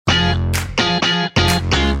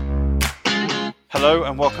Hello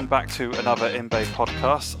and welcome back to another InBay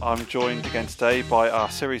podcast. I'm joined again today by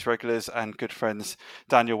our series regulars and good friends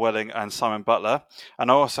Daniel Welling and Simon Butler.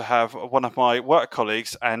 And I also have one of my work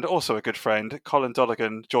colleagues and also a good friend, Colin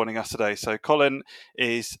Donegan, joining us today. So Colin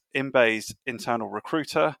is InBay's internal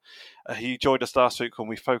recruiter. He joined us last week when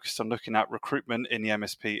we focused on looking at recruitment in the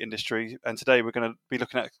MSP industry. And today we're going to be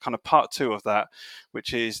looking at kind of part two of that,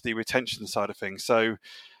 which is the retention side of things. So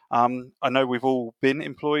I know we've all been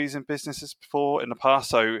employees in businesses before in the past,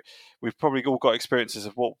 so we've probably all got experiences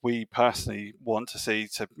of what we personally want to see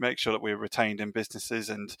to make sure that we're retained in businesses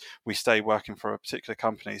and we stay working for a particular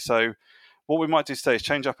company. So what we might do today is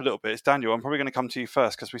change up a little bit. It's Daniel, I'm probably going to come to you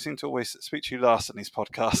first because we seem to always speak to you last in these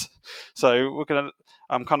podcasts. So we're going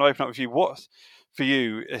to kind of open up with you. What, for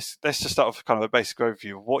you, let's just start with kind of a basic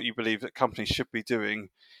overview of what you believe that companies should be doing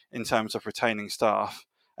in terms of retaining staff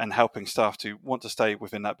and helping staff to want to stay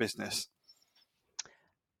within that business.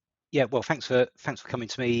 Yeah, well, thanks for coming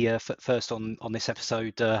to me first on this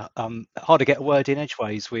episode. Hard to get a word in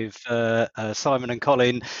edgeways with Simon and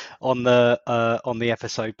Colin on the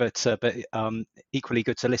episode, but equally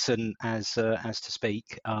good to listen as to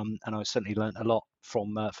speak. And I certainly learned a lot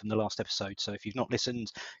from the last episode. So if you've not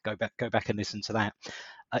listened, go back and listen to that.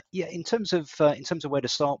 Yeah, in terms of where to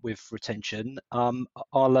start with retention,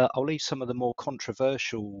 I'll leave some of the more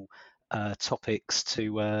controversial topics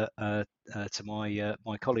to my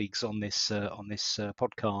colleagues on this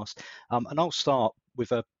podcast, and I'll start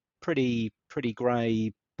with a pretty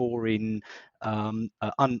grey, boring,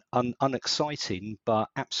 unexciting but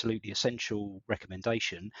absolutely essential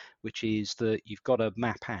recommendation, which is that you've got to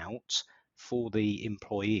map out for the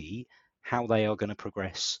employee how they are going to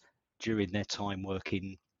progress during their time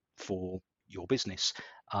working for your business.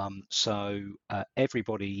 So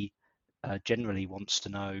everybody generally wants to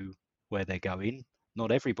know where they're going.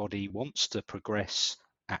 Not everybody wants to progress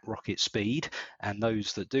at rocket speed, and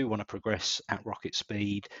those that do want to progress at rocket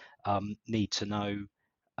speed need to know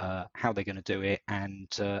how they're going to do it and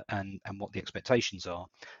what the expectations are.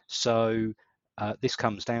 So this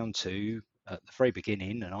comes down to at the very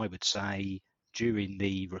beginning, and I would say during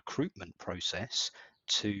the recruitment process,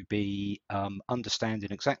 to be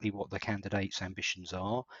understanding exactly what the candidate's ambitions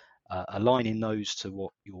are, aligning those to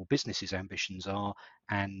what your business's ambitions are,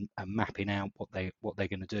 and mapping out what they're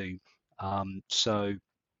going to do. So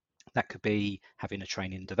that could be having a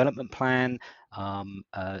training and development plan,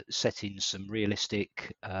 setting some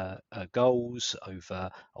realistic goals over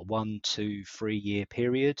a 1, 2, 3 year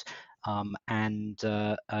period, and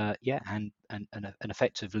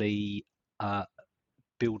effectively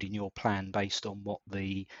building your plan based on what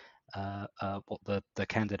the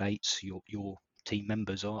candidates, your team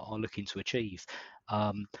members are looking to achieve.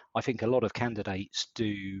 I think a lot of candidates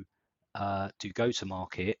do go to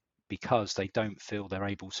market because they don't feel they're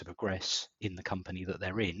able to progress in the company that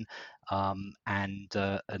they're in, and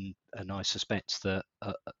I suspect that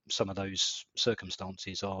some of those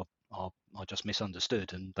circumstances are just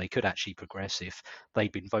misunderstood, and they could actually progress if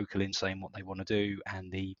they'd been vocal in saying what they want to do, and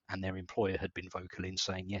their employer had been vocal in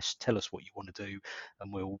saying, yes, tell us what you want to do,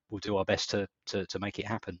 and we'll do our best to make it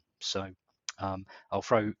happen. So I'll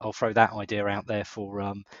throw that idea out there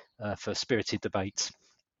for spirited debate.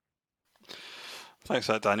 Thanks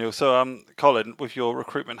for that, Daniel. So, Colin, with your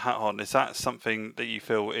recruitment hat on, is that something that you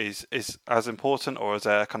feel is as important, or is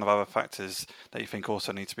there kind of other factors that you think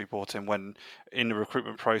also need to be brought in when in the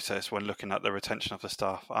recruitment process when looking at the retention of the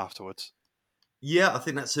staff afterwards? Yeah, I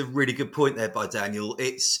think that's a really good point there by Daniel.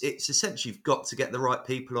 It's essentially you've got to get the right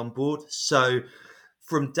people on board. So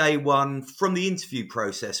from day one, from the interview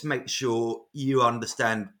process, make sure you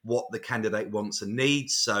understand what the candidate wants and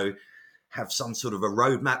needs. So have some sort of a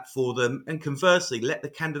roadmap for them. And conversely, let the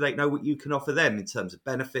candidate know what you can offer them in terms of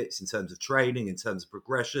benefits, in terms of training, in terms of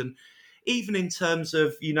progression, even in terms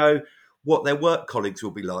of, what their work colleagues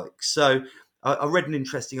will be like. So I read an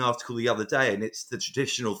interesting article the other day, and it's the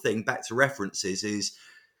traditional thing, back to references, is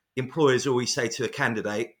employers always say to a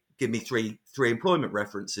candidate, give me three employment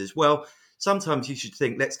references. Well, sometimes you should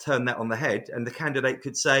think, let's turn that on the head. And the candidate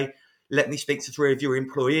could say, let me speak to 3 of your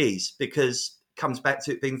employees, because it comes back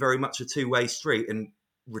to it being very much a two-way street, and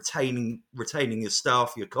retaining your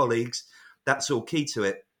staff, your colleagues, that's all key to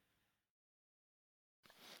it.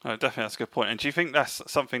 Oh, definitely, that's a good point. And do you think that's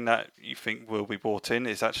something that you think will be brought in,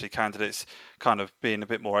 is actually candidates kind of being a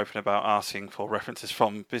bit more open about asking for references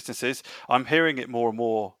from businesses? I'm hearing it more and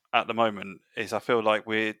more at the moment. I feel like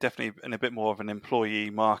we're definitely in a bit more of an employee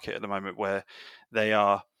market at the moment where they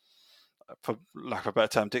are, for lack of a better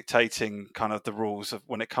term, dictating kind of the rules of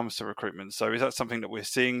when it comes to recruitment. So is that something that we're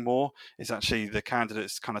seeing more? Is actually the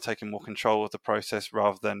candidates kind of taking more control of the process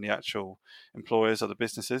rather than the actual employers or the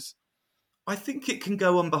businesses? I think it can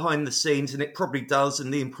go on behind the scenes, and it probably does,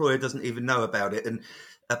 and the employer doesn't even know about it. And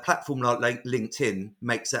a platform like LinkedIn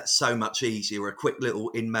makes that so much easier. A quick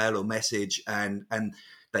little email or message, and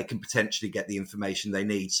they can potentially get the information they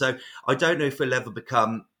need. So I don't know if it'll ever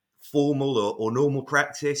become formal or normal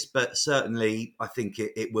practice, but certainly I think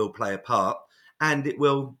it will play a part. And it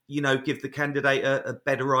will, give the candidate a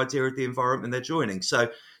better idea of the environment they're joining. So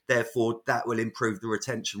therefore, that will improve the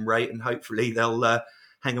retention rate, and hopefully they'll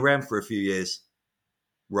hang around for a few years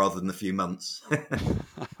rather than a few months.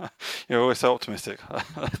 You're always so optimistic.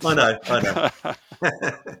 I know.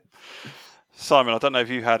 Simon, I don't know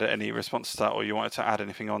if you had any response to that, or you wanted to add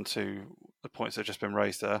anything on to the points that have just been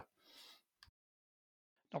raised there.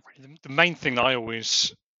 Not really. The main thing I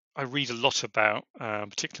read a lot about,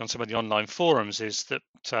 particularly on some of the online forums, is that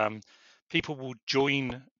people will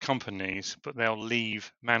join companies, but they'll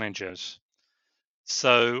leave managers.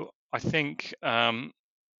 So I think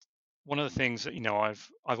one of the things that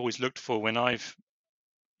I've always looked for when I've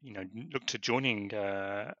looked at joining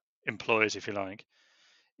employers, if you like,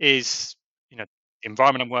 is the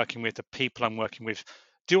environment I'm working with, the people I'm working with.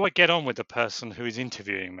 Do I get on with the person who is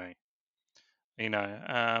interviewing me?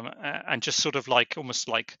 And just sort of like almost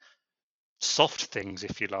like soft things,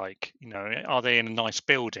 if you like. Are they in a nice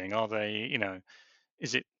building? Are they,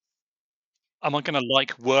 am I going to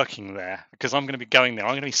like working there? Because I'm going to be going there.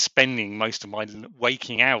 I'm going to be spending most of my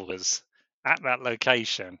waking hours at that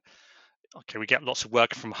location. Okay, we get lots of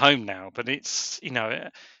work from home now, but it's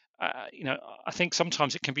I think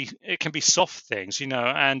sometimes it can be soft things,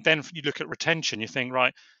 and then you look at retention, you think,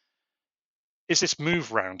 right, is this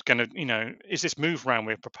move round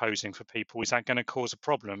we're proposing for people, is that going to cause a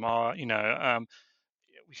problem?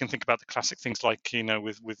 We can think about the classic things like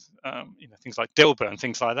with things like Dilbert and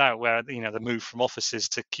things like that, where the move from offices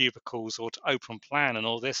to cubicles or to open plan and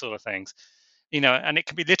all this sort of things, and it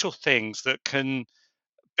can be little things that can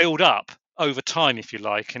build up over time, if you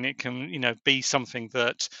like, and it can be something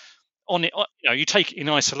that you take it in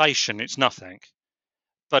isolation, it's nothing,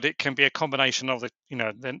 but it can be a combination of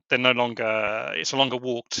they're no longer, it's a longer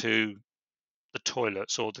walk to the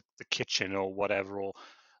toilets or the kitchen or whatever, or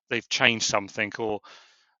they've changed something, or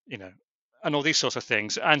and all these sorts of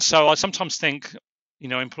things. And so I sometimes think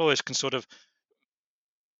employers can sort of,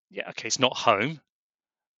 okay, it's not home,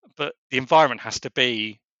 but the environment has to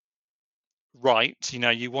be right.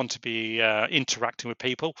 You want to be interacting with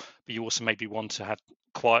people, but you also maybe want to have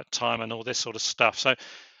quiet time and all this sort of stuff. So,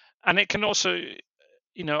 and it can also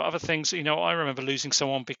other things. I remember losing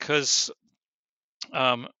someone because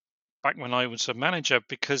back when I was a manager,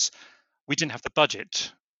 because we didn't have the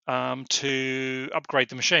budget to upgrade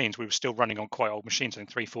the machines. We were still running on quite old machines, I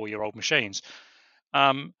think 3-4-year-old machines.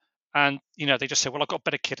 And they just said, well, I've got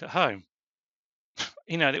better kit at home.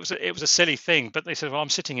 It was a silly thing, but they said, well, I'm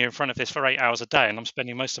sitting here in front of this for 8 hours a day, and I'm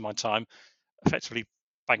spending most of my time effectively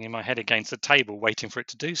banging my head against the table waiting for it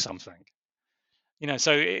to do something.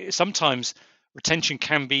 So sometimes retention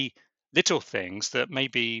can be little things that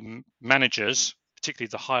maybe managers, particularly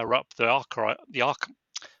the higher up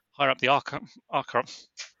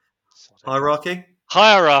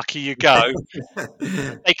hierarchy you go,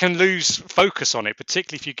 they can lose focus on it,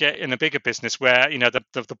 particularly if you get in a bigger business where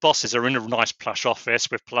the bosses are in a nice plush office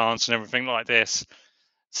with plants and everything like this.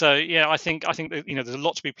 So yeah, I think that there's a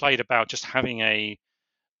lot to be played about just having a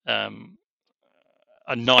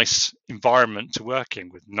nice environment to work in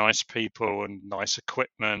with nice people and nice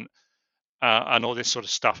equipment and all this sort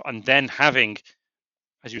of stuff, and then having,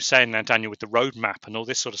 as you were saying now, Daniel, with the roadmap and all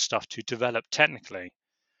this sort of stuff to develop technically,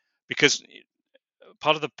 because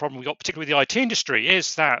part of the problem we got, particularly with the IT industry,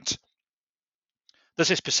 is that there's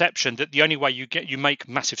this perception that the only way you make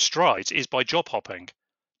massive strides is by job hopping,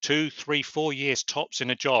 2, 3, 4 years tops in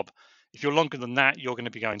a job. If you're longer than that, you're going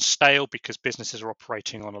to be going stale because businesses are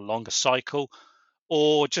operating on a longer cycle,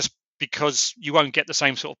 or just because you won't get the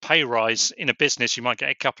same sort of pay rise in a business. You might get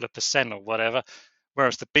a couple of % or whatever,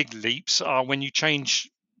 whereas the big leaps are when you change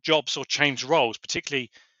jobs or change roles, particularly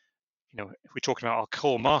if we're talking about our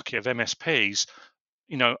core market of MSPs.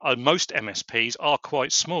 Most MSPs are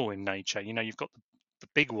quite small in nature. You've got the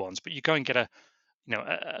big ones, but you go and get an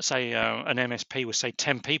MSP with say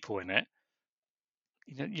 10 people in it.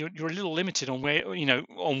 You're a little limited on where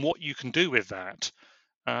on what you can do with that,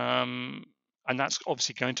 and that's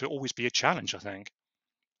obviously going to always be a challenge, I think.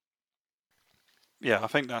 Yeah, I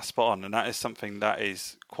think that's spot on, and that is something that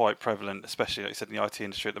is quite prevalent, especially like you said in the IT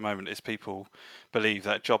industry at the moment. Is people believe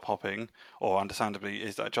that job hopping, or understandably,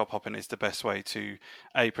 is that job hopping is the best way to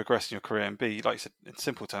A, progress in your career, and B, like you said, in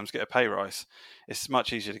simple terms, get a pay rise. It's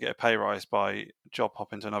much easier to get a pay rise by job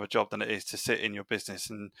hopping to another job than it is to sit in your business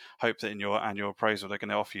and hope that in your annual appraisal they're going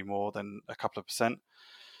to offer you more than a couple of percent.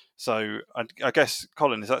 So I guess,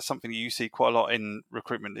 Colin, is that something you see quite a lot in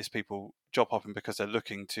recruitment? Is people job hopping because they're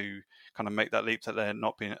looking to kind of make that leap that they're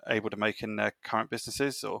not being able to make in their current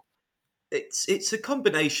businesses, or? It's a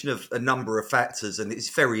combination of a number of factors, and it's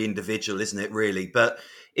very individual, isn't it? Really, but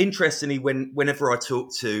interestingly, whenever I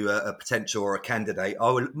talk to a potential or a candidate,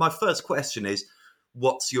 my first question is,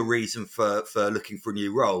 "What's your reason for looking for a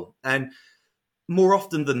new role?" And more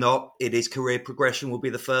often than not, it is career progression will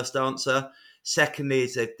be the first answer. Secondly,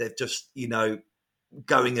 is that they're just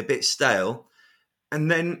going a bit stale,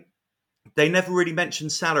 and then they never really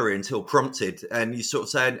mention salary until prompted, and you sort of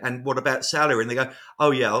say, "And what about salary?" And they go,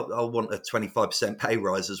 "Oh yeah, I'll want a 25% pay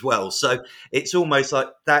rise as well." So it's almost like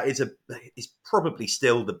that is probably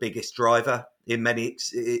still the biggest driver in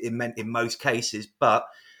most cases, but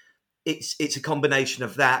it's a combination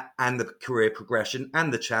of that and the career progression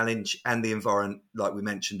and the challenge and the environment, like we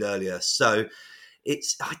mentioned earlier. So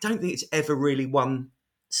I don't think it's ever really one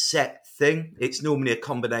set thing. It's normally a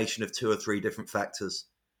combination of two or three different factors.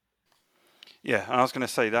 Yeah, and I was going to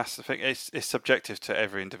say that's the thing. It's subjective to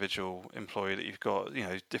every individual employee that you've got.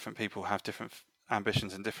 Different people have different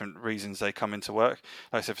ambitions and different reasons they come into work.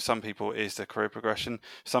 Like I said, for some people, it is the career progression.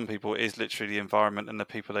 Some people, it is literally the environment and the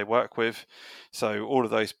people they work with. So all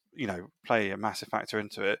of those, play a massive factor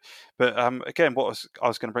into it. But again, I was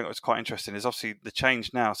going to bring up was quite interesting is obviously the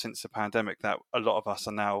change now since the pandemic that a lot of us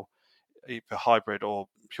are now either hybrid or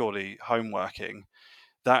purely home working.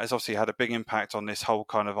 That has obviously had a big impact on this whole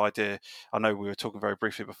kind of idea. I know we were talking very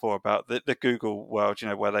briefly before about the Google world,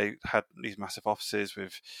 where they had these massive offices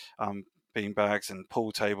with bean bags and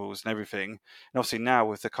pool tables and everything. And obviously now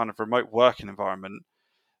with the kind of remote working environment,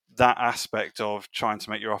 that aspect of trying to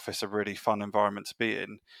make your office a really fun environment to be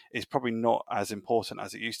in is probably not as important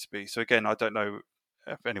as it used to be. So again, I don't know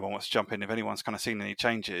if anyone wants to jump in, if anyone's kind of seen any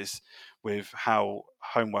changes with how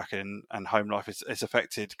home working and home life is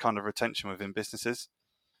affected kind of retention within businesses.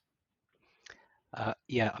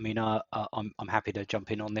 Yeah, I mean, I'm happy to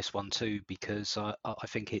jump in on this one too because I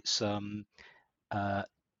think uh,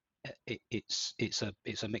 it's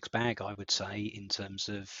a mixed bag, I would say, in terms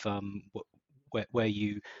of where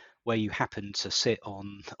you happen to sit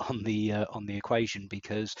on on the equation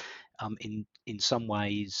because in some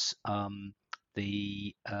ways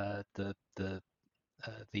the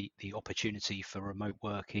the opportunity for remote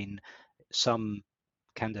working, some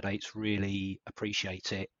candidates really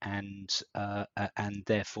appreciate it and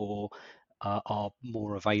therefore are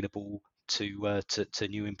more available to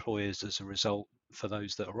new employers as a result for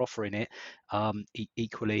those that are offering it.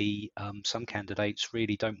 Equally, some candidates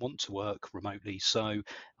really don't want to work remotely. So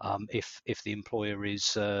if the employer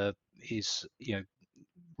is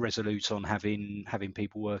resolute on having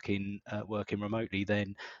people working remotely,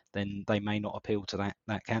 then they may not appeal to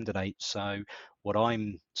that candidate. So what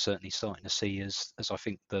I'm certainly starting to see as I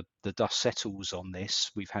think the dust settles on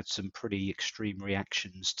this, we've had some pretty extreme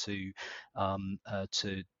reactions to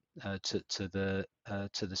the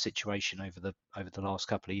situation over the last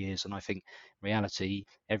couple of years, and I think in reality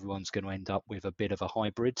everyone's going to end up with a bit of a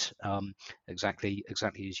hybrid, exactly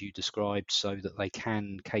as you described, so that they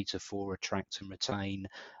can cater for, attract, and retain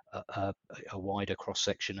a wider cross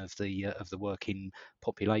section of the working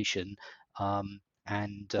population,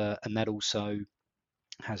 and that also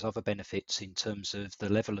has other benefits in terms of the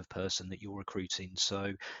level of person that you're recruiting.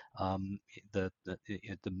 So the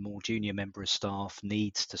more junior member of staff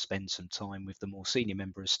needs to spend some time with the more senior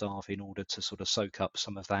member of staff in order to sort of soak up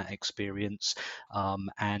some of that experience,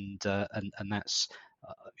 and that's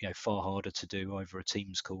far harder to do over a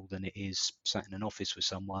Teams call than it is sat in an office with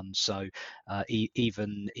someone. So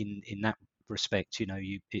even in that respect,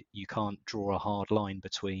 you can't draw a hard line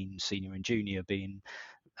between senior and junior being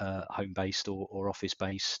home based or office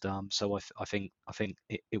based. So I think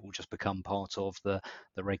it will just become part of the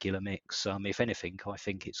regular mix. If anything, I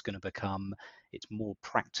think it's more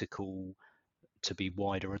practical to be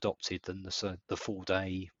wider adopted than the 4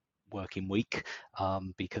 day working week,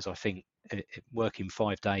 because I think working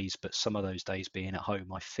 5 days, but some of those days being at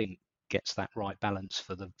home, I think gets that right balance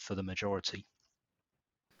for the majority.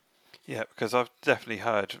 Yeah, because I've definitely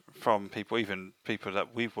heard from people, even people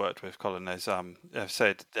that we've worked with, Colin, have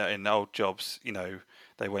said that in old jobs,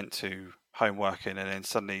 they went to home working, and then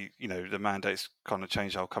suddenly, the mandates kind of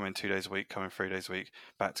changed. I'll come in 2 days a week, come in 3 days a week,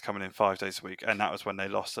 back to coming in 5 days a week. And that was when they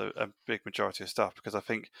lost a big majority of staff, because I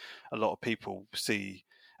think a lot of people see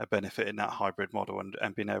a benefit in that hybrid model,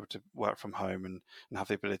 and being able to work from home, and have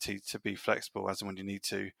the ability to be flexible as and when you need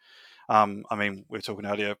to. We were talking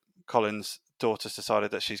earlier, Colin's daughter's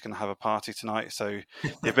decided that she's going to have a party tonight, so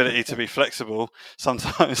the ability to be flexible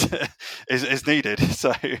sometimes is needed.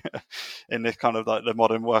 So in this kind of like the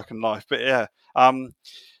modern working life. But yeah,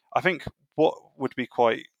 I think what would be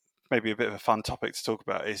quite maybe a bit of a fun topic to talk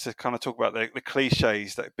about is to kind of talk about the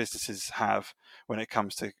cliches that businesses have when it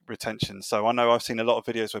comes to retention. So I know I've seen a lot of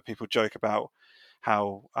videos where people joke about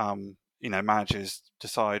how managers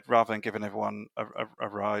decide, rather than giving everyone a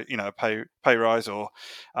rise, a pay rise, or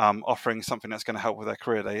offering something that's going to help with their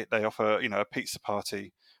career, they offer a pizza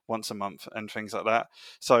party once a month and things like that.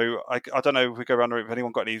 So I don't know if we go around, if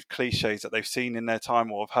anyone got any cliches that they've seen in their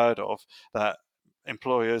time or have heard of that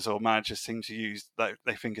employers or managers seem to use that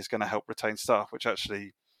they think is going to help retain staff, which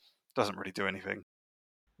actually doesn't really do anything.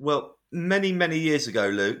 Well, many, many years ago,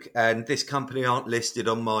 Luke, and this company aren't listed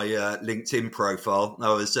on my LinkedIn profile.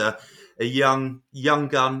 I was a young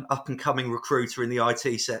gun, up and coming recruiter in the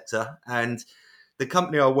IT sector, and the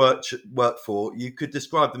company I worked for, you could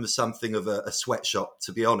describe them as something of a sweatshop,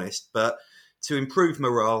 to be honest. But to improve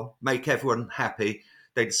morale, make everyone happy,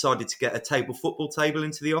 they decided to get a table football table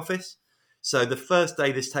into the office. So the first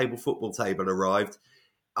day this table football table arrived,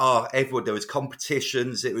 everyone, there was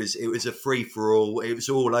competitions. It was a free for all. It was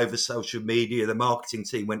all over social media. The marketing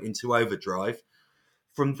team went into overdrive.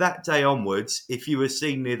 From that day onwards, if you were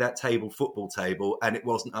seen near that football table, and it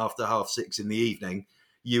wasn't after 6:30 in the evening,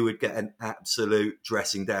 you would get an absolute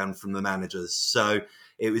dressing down from the managers. So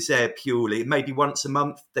it was there purely, maybe once a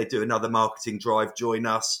month, they do another marketing drive, join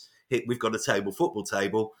us, we've got a football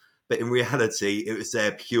table. But in reality, it was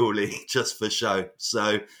there purely just for show.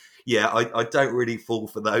 So yeah, I don't really fall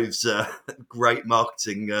for those great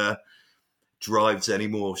marketing drives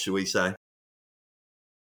anymore, shall we say.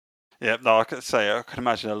 Yeah, no, I can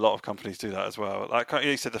imagine a lot of companies do that as well. Like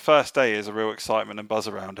you said, the first day is a real excitement and buzz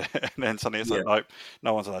around it, and then suddenly it's like, nope,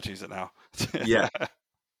 no one's allowed to use it now. Yeah.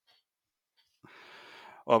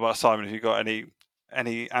 What about Simon? Have you got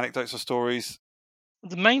any anecdotes or stories?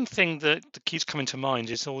 The main thing that keeps coming to mind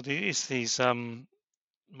is these.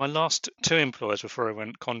 My last two employers before I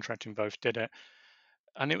went contracting both did it,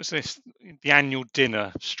 and it was the annual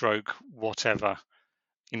dinner stroke whatever,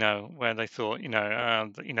 where they thought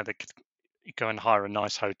they could go and hire a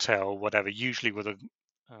nice hotel, whatever, usually with a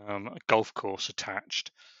golf course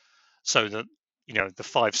attached, so that the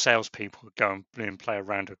 5 salespeople would go and play a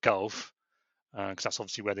round of golf, because that's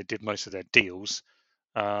obviously where they did most of their deals,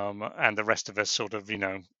 and the rest of us sort of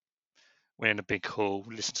went in a big hall,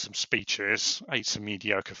 listened to some speeches, ate some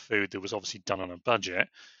mediocre food that was obviously done on a budget,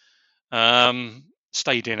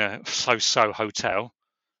 stayed in a so-so hotel,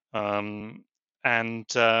 and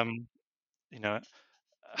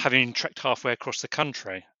having trekked halfway across the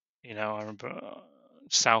country. I remember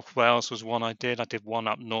South Wales was one I did. I did one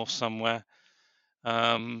up north somewhere.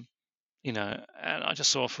 And I just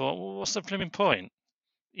sort of thought, well, what's the blooming point?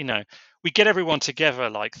 We get everyone together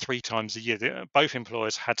like 3 times a year. Both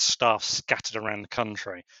employers had staff scattered around the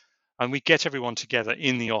country, and we get everyone together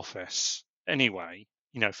in the office anyway,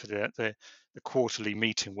 for the quarterly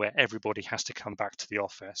meeting where everybody has to come back to the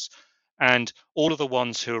office. And all of the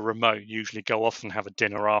ones who are remote usually go off and have a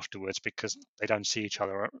dinner afterwards, because they don't see each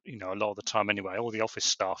other, a lot of the time anyway. All the office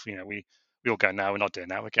staff, we all go, no, we're not doing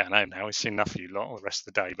that. We're getting home now. We've seen enough of you lot all the rest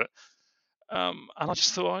of the day. But and I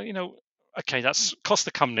just thought, okay, that's cost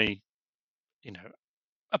the company,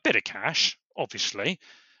 a bit of cash, obviously,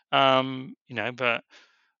 but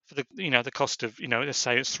for the cost of, let's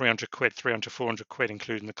say it's 300 quid, 400 quid,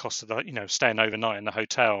 including the cost of the, staying overnight in the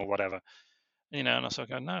hotel or whatever. And I sort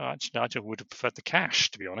of go, no, actually, I just would have preferred the cash,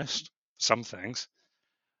 to be honest, for some things.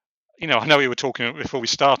 I know we were talking before we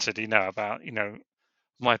started, about,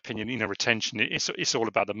 my opinion, retention. It's all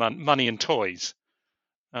about the money and toys.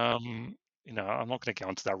 I'm not going to get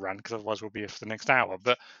onto that rant, because otherwise we'll be here for the next hour.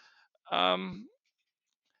 But I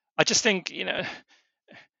just think,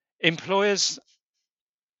 employers,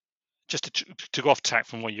 just to go off tack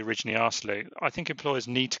from what you originally asked, Lou, I think employers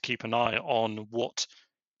need to keep an eye on what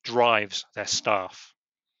drives their staff.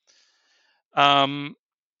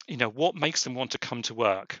 What makes them want to come to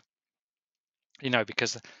work?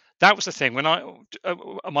 Because that was the thing when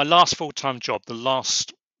my last full-time job, the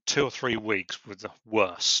last 2 or 3 weeks were the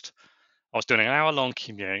worst. I was doing an hour-long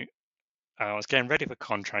commute. I was getting ready for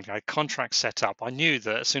contract. I had contracts set up. I knew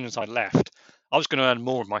that as soon as I left, I was going to earn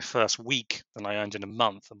more in my first week than I earned in a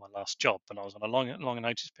month of my last job, and I was on a long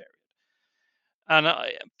notice period.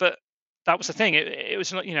 But that was the thing. It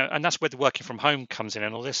was, and that's where the working from home comes in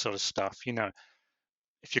and all this sort of stuff.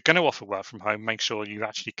 If you're going to offer work from home, make sure you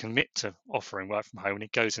actually commit to offering work from home and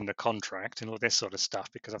it goes in the contract and all this sort of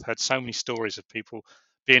stuff, because I've heard so many stories of people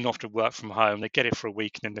being offered work from home. They get it for a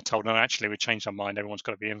week and then they're told, no, actually, we changed our mind. Everyone's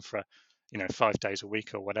got to be in for, 5 days a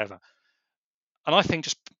week or whatever. And I think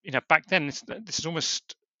just, back then, this is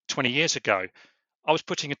almost 20 years ago, I was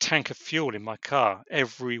putting a tank of fuel in my car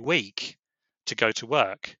every week to go to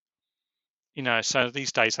work. So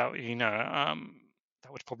these days, that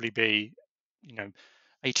would probably be,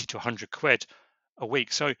 80 to 100 quid a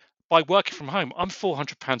week. So by working from home, I'm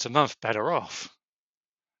 £400 a month better off.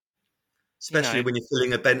 Especially when you're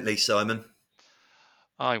filling a Bentley, Simon.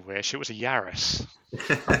 I wish it was a Yaris.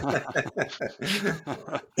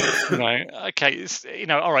 Okay,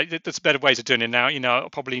 all right, there's better ways of doing it now.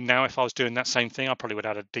 Probably now if I was doing that same thing, I probably would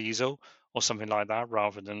add a diesel or something like that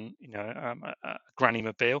rather than, a granny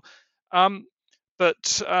mobile.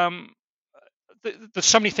 But there's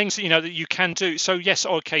so many things that you can do. So yes,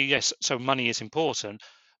 so money is important,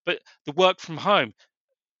 but the work from home,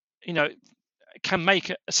 can make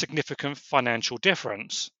a significant financial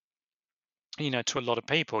difference, to a lot of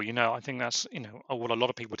people. I think that's what a lot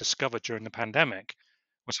of people discovered during the pandemic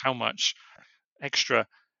was how much extra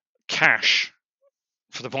cash,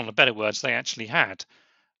 for the want of better words, they actually had.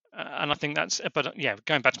 And I think but yeah,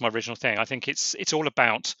 going back to my original thing, I think it's all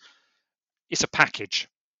about, it's a package.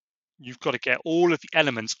 You've got to get all of the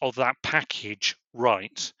elements of that package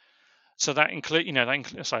right. So that include,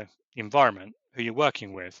 so the environment, who you're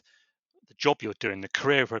working with, the job you're doing, the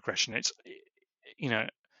career progression. It's,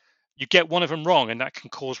 you get one of them wrong, and that can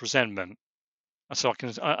cause resentment. And so,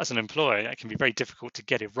 as an employer, it can be very difficult to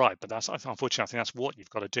get it right. But that's, unfortunately, I think that's what you've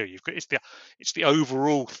got to do. It's the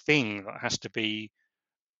overall thing that has to be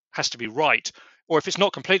right. Or if it's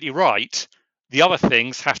not completely right, the other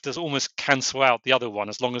things have to almost cancel out the other one,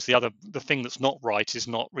 as long as the thing that's not right is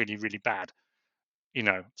not really, really bad.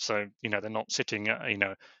 So they're not sitting at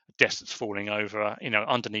a desk that's falling over,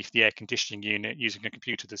 underneath the air conditioning unit using a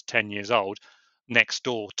computer that's 10 years old next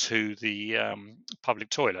door to the public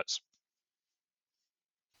toilets.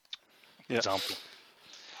 For example.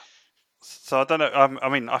 So I don't know. I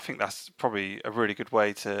mean, I think that's probably a really good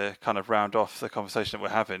way to kind of round off the conversation that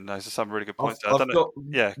we're having. Those are some really good points. I've got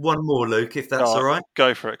one more, Luke, if that's all right.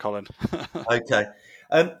 Go for it, Colin. Okay.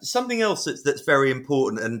 Something else that's very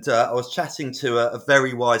important, and I was chatting to a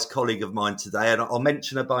very wise colleague of mine today, and I'll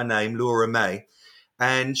mention her by name, Laura May,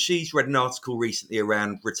 and she's read an article recently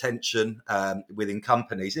around retention within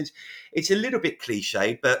companies. It's a little bit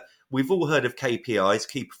cliche, but we've all heard of KPIs,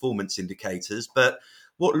 key performance indicators, but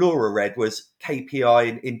what Laura read was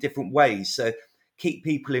KPI in different ways. So keep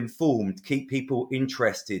people informed, keep people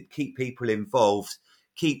interested, keep people involved,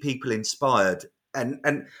 keep people inspired.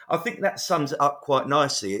 And I think that sums it up quite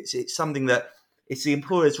nicely. It's something that it's the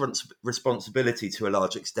employer's responsibility to a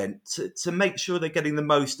large extent to make sure they're getting the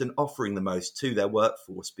most and offering the most to their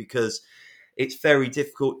workforce, because it's very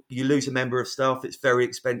difficult. You lose a member of staff, it's very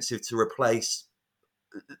expensive to replace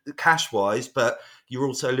cash-wise, but you're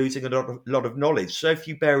also losing a lot of knowledge. So if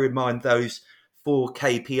you bear in mind those 4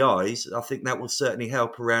 KPIs, I think that will certainly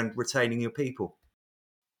help around retaining your people.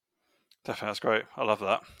 Definitely, that's great. I love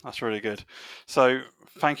that. That's really good. So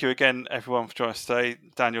thank you again, everyone, for joining us today.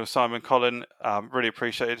 Daniel, Simon, Colin, really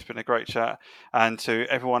appreciate it. It's been a great chat. And to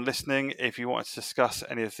everyone listening, if you want to discuss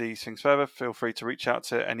any of these things further, feel free to reach out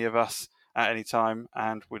to any of us at any time,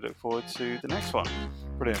 and we look forward to the next one.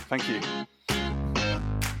 Brilliant. Thank you.